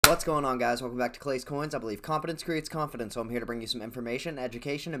What's going on, guys? Welcome back to RealClaysCoins. I believe competence creates confidence, so I'm here to bring you some information,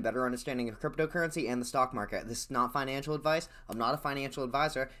 education, and better understanding of cryptocurrency and the stock market. This is not financial advice. I'm not a financial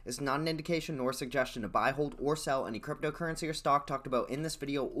advisor. It's not an indication nor suggestion to buy, hold, or sell any cryptocurrency or stock talked about in this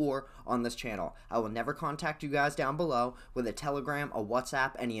video or on this channel. I will never contact you guys down below with a Telegram, a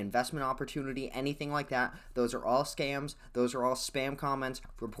WhatsApp, any investment opportunity, anything like that. Those are all scams. Those are all spam comments.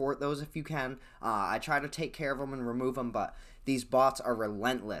 Report those if you can. I try to take care of them and remove them, but these bots are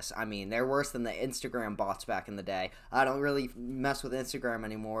relentless. I mean, they're worse than the Instagram bots back in the day. I don't really mess with Instagram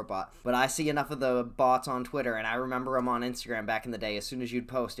anymore, but I see enough of the bots on Twitter, and I remember them on Instagram back in the day. As soon as you'd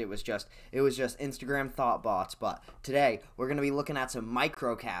post, it was just Instagram thought bots. But today, we're going to be looking at some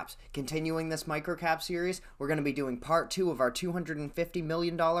microcaps. Continuing this microcap series, we're going to be doing part 2 of our $250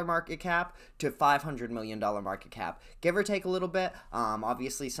 million market cap to $500 million market cap. Give or take a little bit.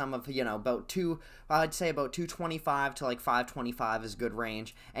 Obviously, some of, I'd say about 225 to like 525 is good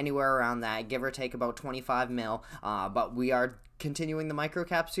range. Anywhere around that, give or take about 25 mil. But we are continuing the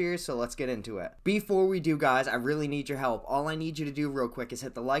microcap series, so let's get into it. Before we do, guys, I really need your help. All I need you to do real quick is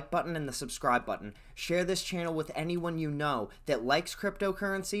hit the like button and the subscribe button. Share this channel with anyone you know that likes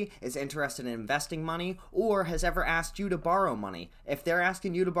cryptocurrency, is interested in investing money, or has ever asked you to borrow money. If they're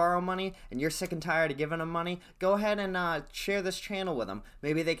asking you to borrow money and you're sick and tired of giving them money, go ahead and share this channel with them.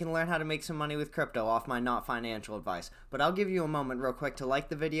 Maybe they can learn how to make some money with crypto off my not financial advice. But I'll give you a moment real quick to like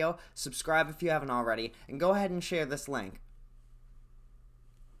the video, subscribe if you haven't already, and go ahead and share this link.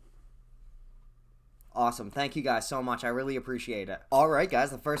 Awesome. Thank you guys so much. I really appreciate it. Alright,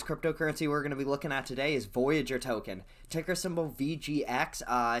 guys, the first cryptocurrency we're going to be looking at today is Voyager token. Ticker symbol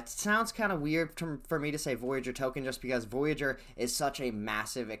VGX. It sounds kind of weird for me to say Voyager token just because Voyager is such a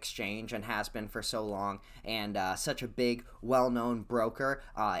massive exchange and has been for so long, and such a big, well-known broker.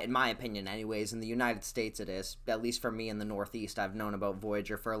 In my opinion, anyways, in the United States it is. At least for me in the Northeast, I've known about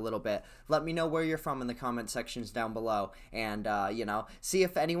Voyager for a little bit. Let me know where you're from in the comment sections down below, and, see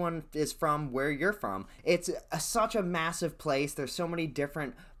if anyone is from where you're from. It's such a massive place. There's so many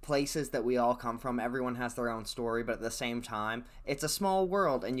different places that we all come from. Everyone has their own story, but at the same time, it's a small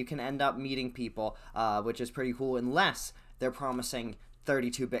world, and you can end up meeting people, which is pretty cool, unless they're promising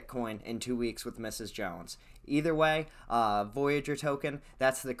 32 Bitcoin in 2 weeks with Mrs. Jones. Either way, Voyager token,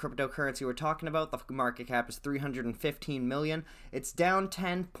 that's the cryptocurrency we're talking about. The market cap is 315 million. It's down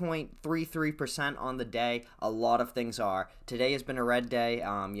 10.33% on the day. A lot of things are. Today has been a red day.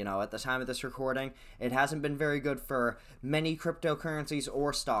 At the time of this recording, it hasn't been very good for many cryptocurrencies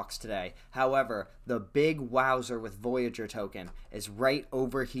or stocks today. However, the big wowzer with Voyager token is right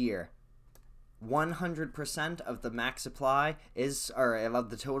over here. 100% of the max supply of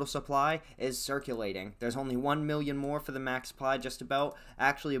the total supply is circulating. There's only 1 million more for the max supply, just about,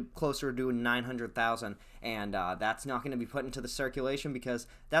 actually closer to 900,000, and that's not going to be put into the circulation because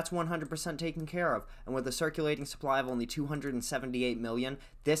that's 100% taken care of. And with a circulating supply of only 278 million,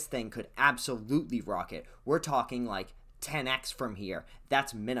 this thing could absolutely rocket. We're talking like 10x from here.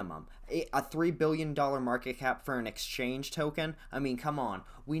 That's minimum. A $3 billion market cap for an exchange token? I mean, come on.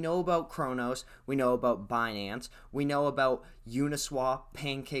 We know about Kronos. We know about Binance. We know about Uniswap,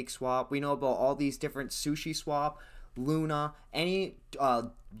 PancakeSwap. We know about all these different SushiSwap, Luna, any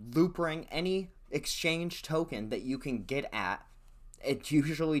Loopring, any exchange token that you can get at. It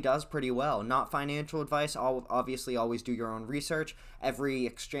usually does pretty well. Not financial advice. Obviously, always do your own research. Every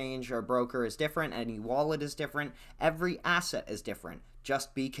exchange or broker is different. Any wallet is different. Every asset is different.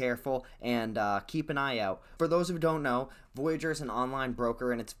 Just be careful and keep an eye out. For those who don't know, Voyager is an online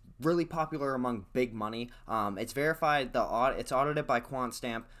broker, and it's really popular among big money. It's verified. It's audited by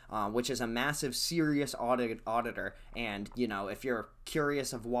QuantStamp, which is a massive, serious auditor. And if you're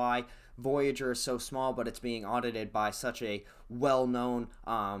curious of why Voyager is so small, but it's being audited by such a well-known,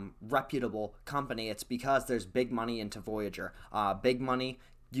 reputable company, it's because there's big money into Voyager. Big money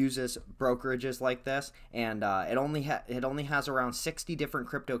uses brokerages like this, and it only has around 60 different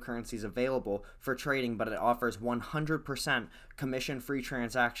cryptocurrencies available for trading, but it offers 100% commission-free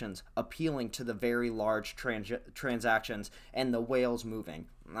transactions, appealing to the very large transactions and the whales moving.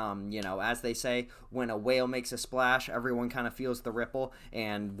 As they say, when a whale makes a splash, everyone kind of feels the ripple,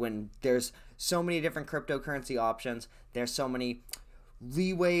 and when there's so many different cryptocurrency options, there's so many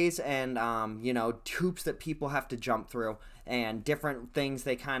leeways and hoops that people have to jump through. and different things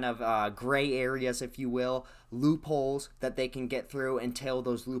they kind of gray areas, if you will, loopholes that they can get through until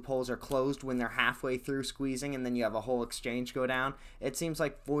those loopholes are closed when they're halfway through squeezing, and then you have a whole exchange go down. It seems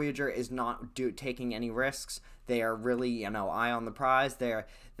like Voyager is not taking any risks. They are really, you know, eye on the prize.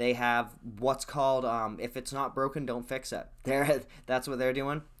 They have what's called, if it's not broken, don't fix it. That's what they're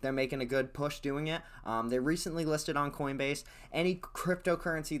doing. They're making a good push doing it. They recently listed on Coinbase. Any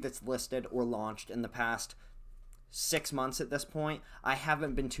cryptocurrency that's listed or launched in the past 6 months at this point, I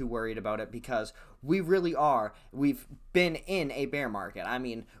haven't been too worried about it, because we've been in a bear market. I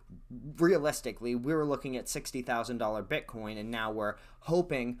mean, realistically, we were looking at $60,000 Bitcoin, and now we're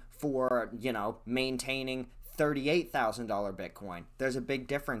hoping for, you know, maintaining $38,000 Bitcoin. There's a big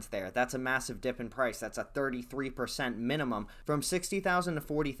difference there. That's a massive dip in price. That's a 33% minimum. From 60,000 to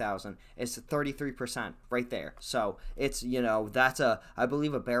 40,000 is 33% right there. So it's, you know, I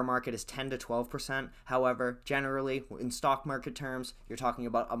believe a bear market is 10 to 12%. However, generally in stock market terms, you're talking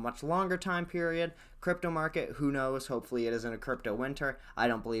about a much longer time period. Crypto market, who knows? Hopefully it isn't a crypto winter. I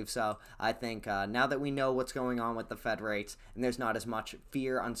don't believe so. I think now that we know what's going on with the Fed rates, and there's not as much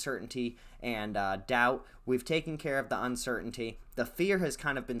fear, uncertainty, and doubt, we've taken care of the uncertainty. The fear has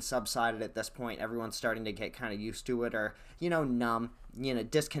kind of been subsided at this point. Everyone's starting to get kind of used to it, or, you know, numb, you know,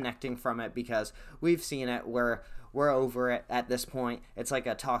 disconnecting from it, because we've seen it. We're over it at this point. It's like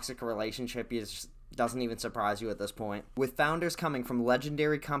a toxic relationship. You just doesn't even surprise you at this point. With founders coming from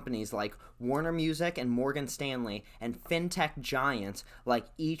legendary companies like Warner Music and Morgan Stanley, and fintech giants like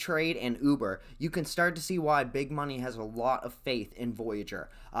E-Trade and Uber, you can start to see why big money has a lot of faith in Voyager.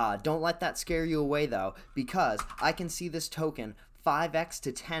 Don't let that scare you away though, because I can see this token 5x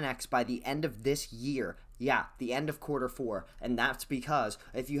to 10x by the end of this year. Yeah, the end of Q4, and that's because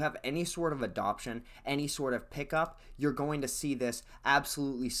if you have any sort of adoption, any sort of pickup, you're going to see this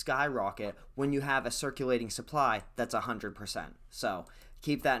absolutely skyrocket when you have a circulating supply that's 100%. So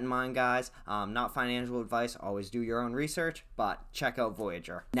keep that in mind, guys. Not financial advice, always do your own research, but check out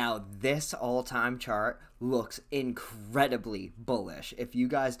Voyager. Now, this all-time chart looks incredibly bullish. If you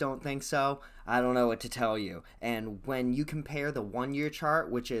guys don't think so, I don't know what to tell you. And when you compare the 1-year chart,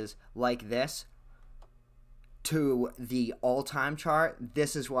 which is like this, to the all-time chart,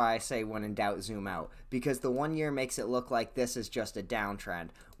 this is why I say when in doubt, zoom out, because the 1 year makes it look like this is just a downtrend.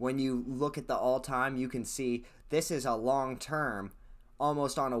 When you look at the all-time, you can see this is a long-term,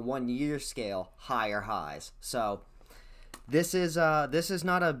 almost on a 1 year scale, higher highs. So this is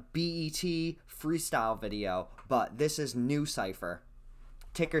not a BET freestyle video, but this is nucypher,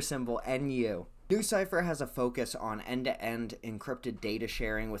 ticker symbol NU. nucypher has a focus on end-to-end encrypted data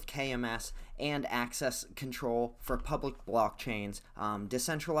sharing with KMS and access control for public blockchains,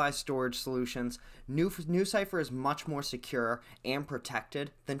 decentralized storage solutions. nucypher is much more secure and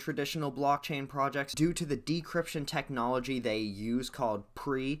protected than traditional blockchain projects due to the decryption technology they use called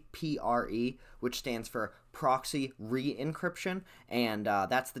PRE, which stands for proxy re-encryption, and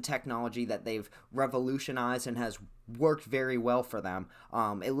that's the technology that they've revolutionized and has worked very well for them.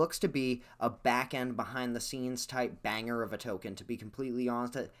 It looks to be a back-end, behind-the-scenes type banger of a token, to be completely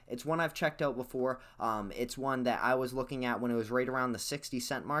honest. It's one I've checked out before. It's one that I was looking at when it was right around the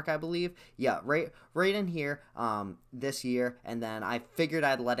 60-cent mark, I believe. Yeah, right in here this year, and then I figured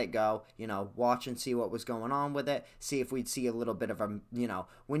I'd let it go, you know, watch and see what was going on with it, see if we'd see a little bit of a, you know,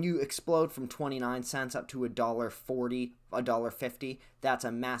 when you explode from 29 cents up to $1.40, $1.50, that's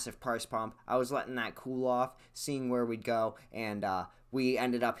a massive price pump. I was letting that cool off, seeing where we'd go, and we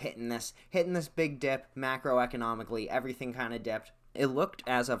ended up hitting this big dip. Macroeconomically, everything kind of dipped. It looked,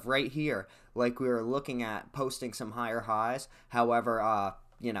 as of right here, like we were looking at posting some higher highs. However,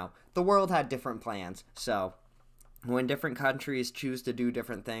 you know, the world had different plans. So when different countries choose to do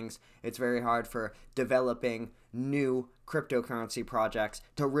different things, it's very hard for developing new cryptocurrency projects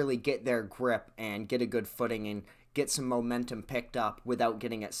to really get their grip and get a good footing and get some momentum picked up without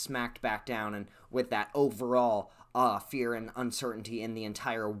getting it smacked back down, and with that overall fear and uncertainty in the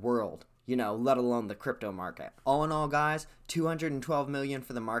entire world, you know, let alone the crypto market. All in all, guys, 212 million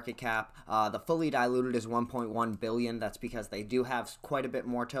for the market cap. The fully diluted is 1.1 billion. That's because they do have quite a bit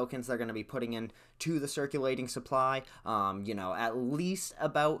more tokens they're going to be putting in to the circulating supply. You know, at least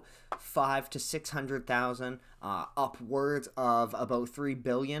about 500,000 to 600,000, upwards of about 3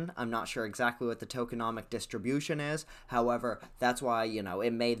 billion. I'm not sure exactly what the tokenomic distribution is. However, that's why, you know,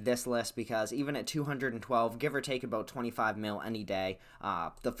 it made this list, because even at 212, give or take about 25 mil any day,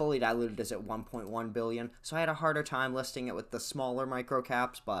 the fully diluted is at 1.1 billion. So I had a harder time listing it with the smaller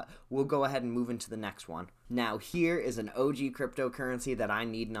microcaps, but we'll go ahead and move into the next one. Now, here is an OG cryptocurrency that I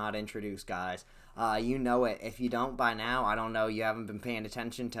need not introduce, guys. You know it. If you don't by now, I don't know, you haven't been paying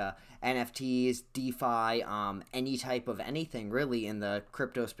attention to NFTs, DeFi, any type of anything really in the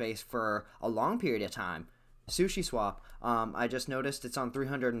crypto space for a long period of time. SushiSwap, I just noticed it's on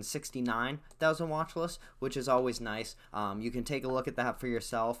 369,000 watch list, which is always nice. You can take a look at that for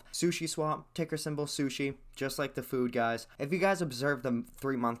yourself. SushiSwap, ticker symbol sushi, just like the food, guys. If you guys observe the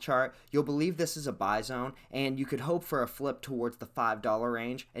 3-month chart, you'll believe this is a buy zone, and you could hope for a flip towards the $5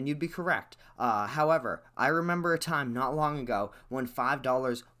 range, and you'd be correct. However, I remember a time not long ago when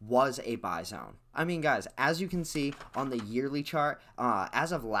 $5 was a buy zone. I mean, guys, as you can see on the yearly chart,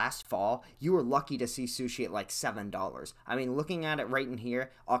 as of last fall, you were lucky to see sushi at like $7. I mean, looking at it right in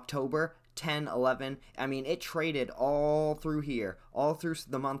here, October, 10, 11, I mean, it traded all through here, all through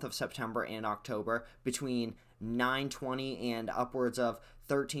the month of September and October between $9.20 and upwards of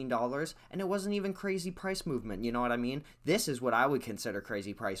 $13, and it wasn't even crazy price movement, you know what I mean? This is what I would consider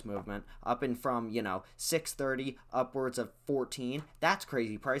crazy price movement, up and from, you know, 6.30 upwards of 14. That's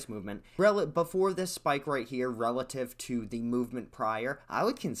crazy price movement. Before this spike right here, relative to the movement prior, I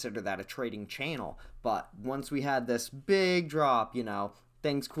would consider that a trading channel, but once we had this big drop, you know,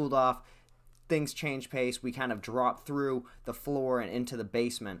 things cooled off, things change pace, we kind of drop through the floor and into the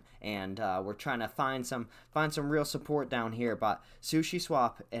basement, and we're trying to find some real support down here. But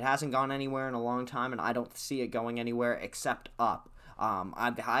SushiSwap, it hasn't gone anywhere in a long time, and I don't see it going anywhere except up.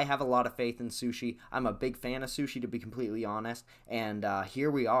 I have a lot of faith in sushi. I'm a big fan of sushi, to be completely honest, and here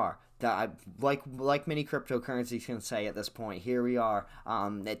we are. Like many cryptocurrencies can say at this point, here we are.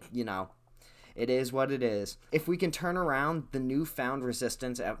 You know, it is what it is. If we can turn around the newfound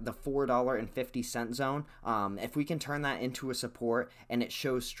resistance at the $4.50 zone, if we can turn that into a support and it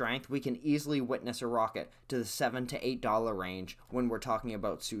shows strength, we can easily witness a rocket to the $7 to $8 range when we're talking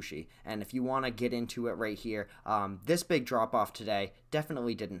about sushi. And if you want to get into it right here, this big drop off today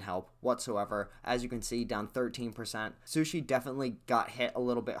definitely didn't help whatsoever. As you can see, down 13%. Sushi definitely got hit a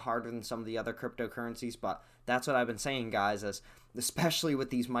little bit harder than some of the other cryptocurrencies, but that's what I've been saying, guys, is especially with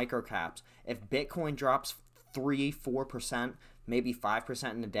these microcaps, if Bitcoin drops 3-4%, maybe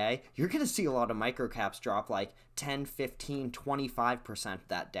 5% in a day, you're going to see a lot of microcaps drop like 10, 15, 25%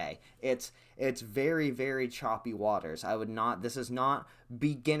 that day. It's very, very choppy waters. This is not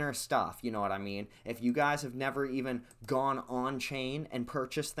beginner stuff, you know what I mean? If you guys have never even gone on chain and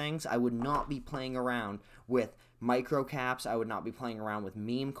purchased things, I would not be playing around with microcaps. I would not be playing around with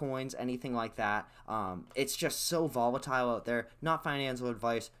meme coins, anything like that. It's just so volatile out there. Not financial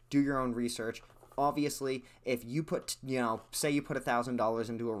advice. Do your own research. Obviously, if you put, you know, say you put $1,000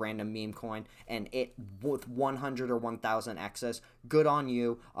 into a random meme coin and it with 100 or 1,000 excess, good on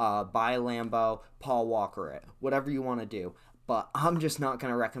you. Buy a Lambo, Paul Walker it, whatever you want to do. But I'm just not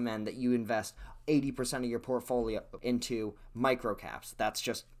going to recommend that you invest 80% of your portfolio into microcaps.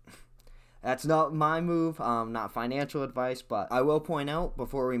 That's not my move, not financial advice, but I will point out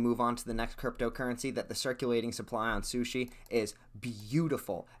before we move on to the next cryptocurrency that the circulating supply on sushi is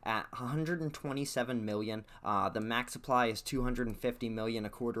beautiful at 127 million. The max supply is 250 million,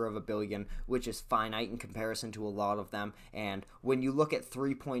 $250 million, which is finite in comparison to a lot of them. And when you look at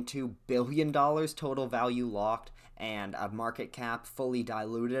 $3.2 billion total value locked and a market cap fully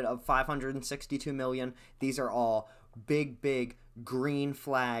diluted of 562 million, these are all big green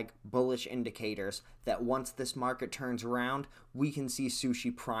flag bullish indicators that once this market turns around, we can see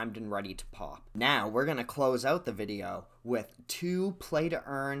sushi primed and ready to pop. Now, we're going to close out the video with 2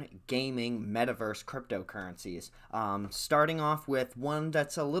 play-to-earn gaming metaverse cryptocurrencies. Starting off with one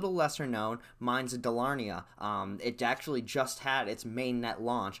that's a little lesser known, mine's dalarnia. It actually just had its mainnet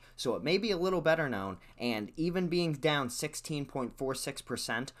launch, so it may be a little better known, and even being down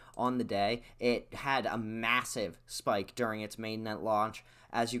 16.46% on the day, it had a massive spike during its mainnet launch.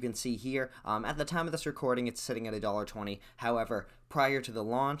 As you can see here, at the time of this recording, it's sitting at $1.20. However, prior to the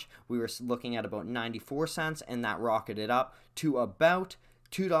launch, we were looking at about 94 cents, and that rocketed up to about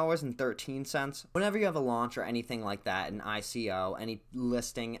 $2.13. Whenever you have a launch or anything like that, an ICO, any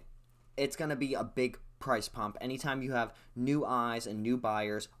listing, it's going to be a big price pump. Anytime you have new eyes and new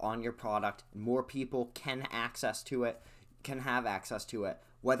buyers on your product, more people can have access to it.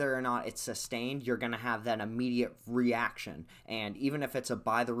 Whether or not it's sustained, you're going to have that immediate reaction. And even if it's a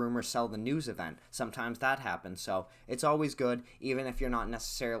buy the rumor, sell the news event, sometimes that happens. So it's always good, even if you're not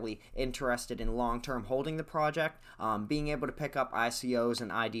necessarily interested in long-term holding the project, being able to pick up ICOs and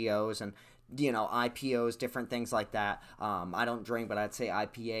IDOs and, you know, IPOs, different things like that. I don't drink, but I'd say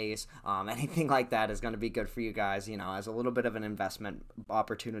IPAs, anything like that is going to be good for you guys, you know, as a little bit of an investment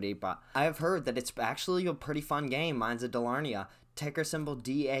opportunity. But I have heard that it's actually a pretty fun game. Mine's a dalarnia. ticker symbol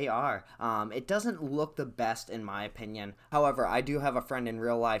DAR. It doesn't look the best in my opinion. However, I do have a friend in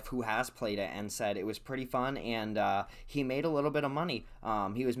real life who has played it and said it was pretty fun, and he made a little bit of money.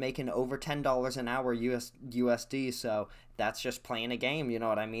 He was making over $10 an hour USD, so that's just playing a game, you know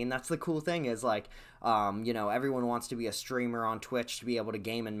what I mean? That's the cool thing is, like, you know, everyone wants to be a streamer on Twitch to be able to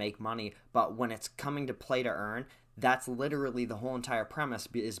game and make money, but when it's coming to play to earn, that's literally the whole entire premise,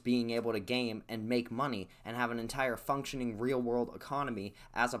 is being able to game and make money and have an entire functioning real-world economy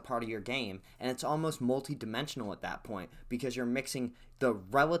as a part of your game. And it's almost multi-dimensional at that point, because you're mixing the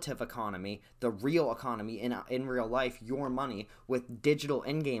relative economy, the real economy in real life, your money, with digital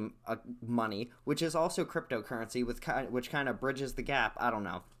in-game money, which is also cryptocurrency, which kind of bridges the gap. I don't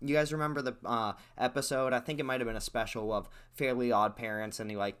know. You guys remember the episode? I think it might have been a special of Fairly Odd Parents,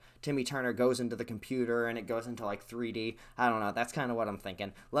 and Timmy Turner goes into the computer and it goes into like 3D. I don't know. That's kind of what I'm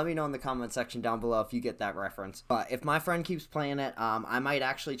thinking. Let me know in the comment section down below if you get that reference. But if my friend keeps playing it, I might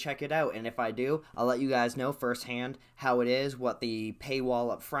actually check it out, and if I do, I'll let you guys know firsthand how it is, what the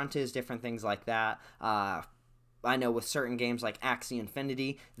paywall up front is, different things like that. I know with certain games like Axie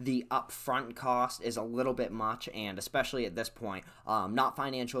Infinity, the upfront cost is a little bit much, and especially at this point, not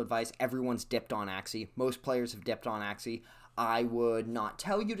financial advice, everyone's dipped on Axie. Most players have dipped on Axie. I would not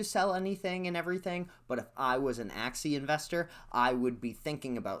tell you to sell anything and everything, but if I was an Axie investor, I would be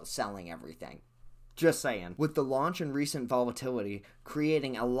thinking about selling everything. Just saying. With the launch and recent volatility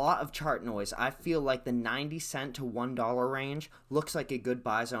creating a lot of chart noise, I feel like the 90 cent to $1 range looks like a good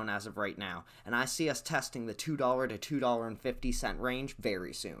buy zone as of right now, and I see us testing the $2 to $2.50 range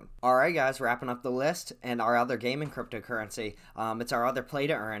very soon. Alright guys, wrapping up the list, and our other gaming cryptocurrency, it's our other play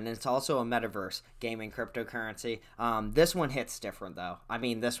to earn, and it's also a metaverse gaming cryptocurrency. This one hits different though. I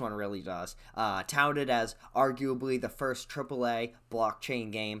mean, this one really does. Touted as arguably the first AAA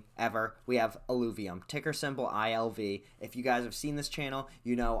blockchain game ever, we have Illuvium, ticker symbol ILV. If you guys have seen this channel,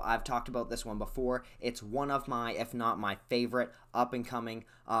 you know I've talked about this one before. It's one of my, if not my favorite, up-and-coming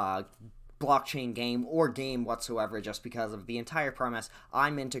blockchain game or game whatsoever, just because of the entire premise.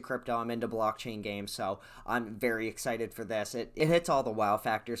 I'm into crypto, I'm into blockchain games, so I'm very excited for this. It hits all the wow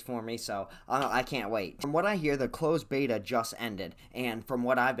factors for me, so I can't wait. From what I hear, the closed beta just ended, and from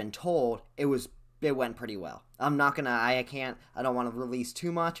what I've been told, it went pretty well. I'm not gonna, I don't want to release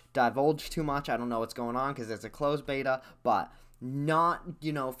too much, divulge too much. I don't know what's going on because it's a closed beta, but not,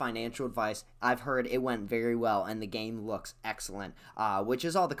 you know, financial advice. I've heard it went very well and the game looks excellent, which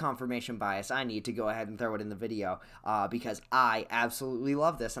is all the confirmation bias I need to go ahead and throw it in the video, because I absolutely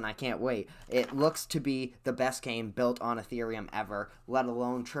love this and I can't wait. It looks to be the best game built on Ethereum ever, let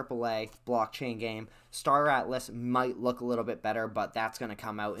alone AAA blockchain game. Star Atlas might look a little bit better, but that's going to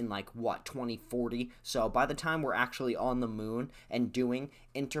come out in like, what, 2040? So by the time we're actually on the moon and doing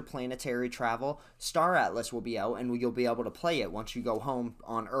interplanetary travel, Star Atlas will be out and you'll be able to play it once you go home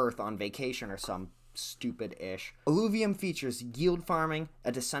on Earth on vacation or some stupid-ish. Illuvium features yield farming,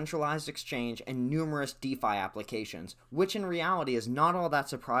 a decentralized exchange, and numerous DeFi applications, which in reality is not all that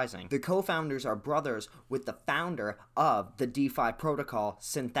surprising. The co-founders are brothers with the founder of the DeFi protocol,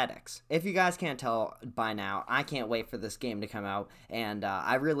 Synthetics. If you guys can't tell by now, I can't wait for this game to come out, and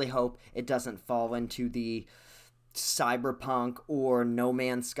I really hope it doesn't fall into the Cyberpunk or No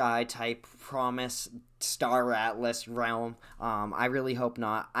Man's Sky type promise Star Atlas realm. I really hope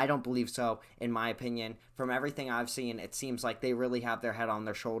not. I don't believe so, in my opinion. From everything I've seen, it seems like they really have their head on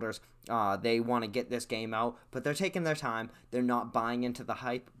their shoulders. They want to get this game out, but they're taking their time. They're not buying into the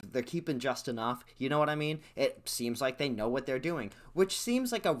hype. They're keeping just enough. You know what I mean? It seems like they know what they're doing, which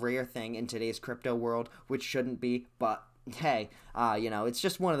seems like a rare thing in today's crypto world, which shouldn't be, but hey, you know, it's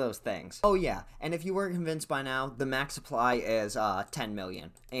just one of those things. Oh yeah, and if you weren't convinced by now, the max supply is 10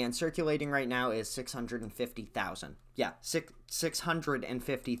 million, and circulating right now is 650,000. Yeah,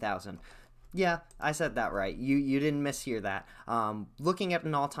 650,000. Yeah, I said that right. You didn't mishear that. Looking at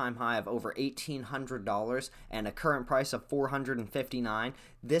an all-time high of over $1,800 and a current price of $459,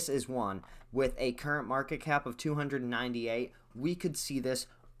 this is one. With a current market cap of 298, we could see this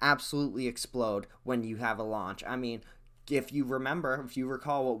absolutely explode when you have a launch. I mean, if you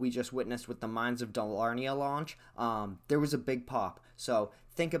recall what we just witnessed with the Mines of Dalarnia launch, there was a big pop. So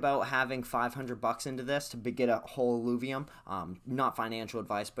think about having $500 into this to get a whole Illuvium. Not financial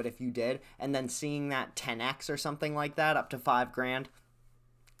advice, but if you did, and then seeing that 10x or something like that up to $5 grand,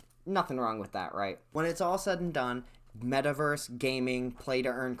 nothing wrong with that, right? When it's all said and done, metaverse, gaming,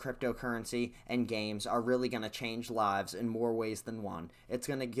 play-to-earn cryptocurrency, and games are really going to change lives in more ways than one. It's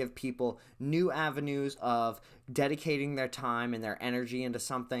going to give people new avenues of dedicating their time and their energy into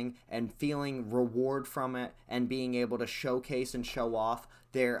something and feeling reward from it and being able to showcase and show off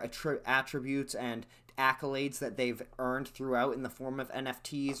their attributes and accolades that they've earned throughout in the form of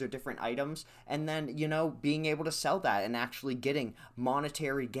NFTs or different items, and then, you know, being able to sell that and actually getting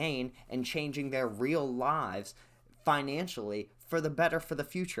monetary gain and changing their real lives financially for the better for the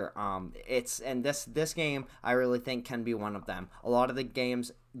future. This game I really think can be one of them. A lot of the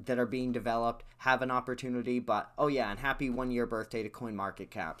games that are being developed have an opportunity, but oh yeah, and happy 1-year birthday to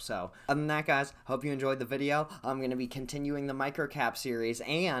CoinMarketCap. So other than that, guys, hope you enjoyed the video. I'm going to be continuing the Microcap series,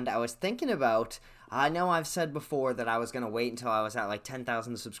 and I was thinking about, I know I've said before that I was going to wait until I was at like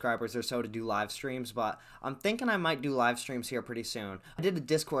 10,000 subscribers or so to do live streams, but I'm thinking I might do live streams here pretty soon. I did a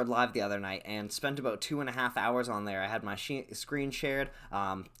Discord live the other night and spent about 2.5 hours on there. I had my screen shared,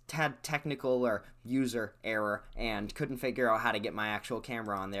 had technical or user error and couldn't figure out how to get my actual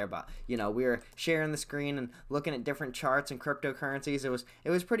camera on there, but you know, we were sharing the screen and looking at different charts and cryptocurrencies. It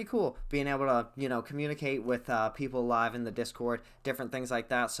was pretty cool being able to, you know, communicate with people live in the Discord, different things like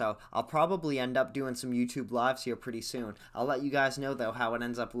that. So I'll probably end up doing some YouTube lives here pretty soon. I'll let you guys know though how it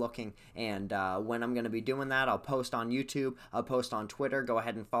ends up looking, and when I'm going to be doing that. I'll post on YouTube, I'll post on Twitter. Go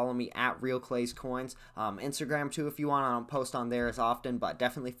ahead and follow me at RealClaysCoins. Instagram too if you want. I don't post on there as often, but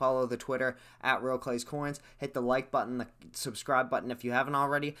definitely follow the Twitter at RealClaysCoins. Hit the like button, the subscribe button if you haven't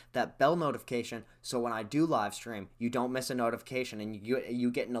already, that bell notification, so when I do live stream, you don't miss a notification and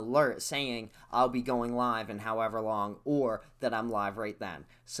you get an alert saying I'll be going live in however long, or that I'm live right then.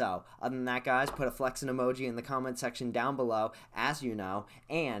 So other than that, guys, put a flexing emoji in the comment section down below, as you know,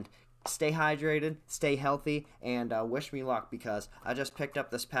 and stay hydrated, stay healthy, and wish me luck, because I just picked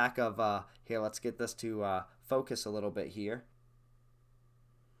up this pack of, here, let's get this to focus a little bit here.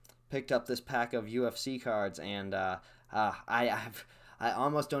 Picked up this pack of UFC cards, and I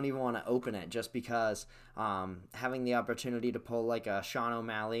almost don't even want to open it, just because having the opportunity to pull like a Sean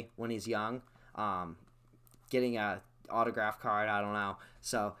O'Malley when he's young, getting a autograph card, I don't know.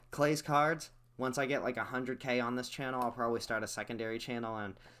 So Clay's cards, once I get like 100K on this channel, I'll probably start a secondary channel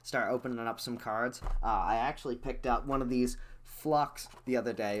and start opening up some cards. I actually picked up one of these Flux the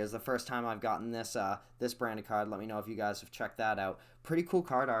other day. It was the first time I've gotten this this branded card. Let me know if you guys have checked that out. Pretty cool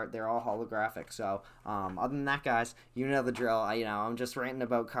card art. They're all holographic. So other than that, guys, you know the drill. I'm just ranting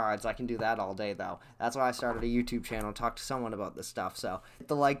about cards. I can do that all day though. That's why I started a YouTube channel, talk to someone about this stuff. So hit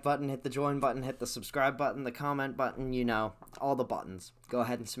the like button, hit the join button, hit the subscribe button, the comment button, you know, all the buttons. Go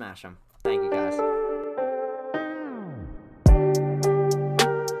ahead and smash them. Thank you, guys.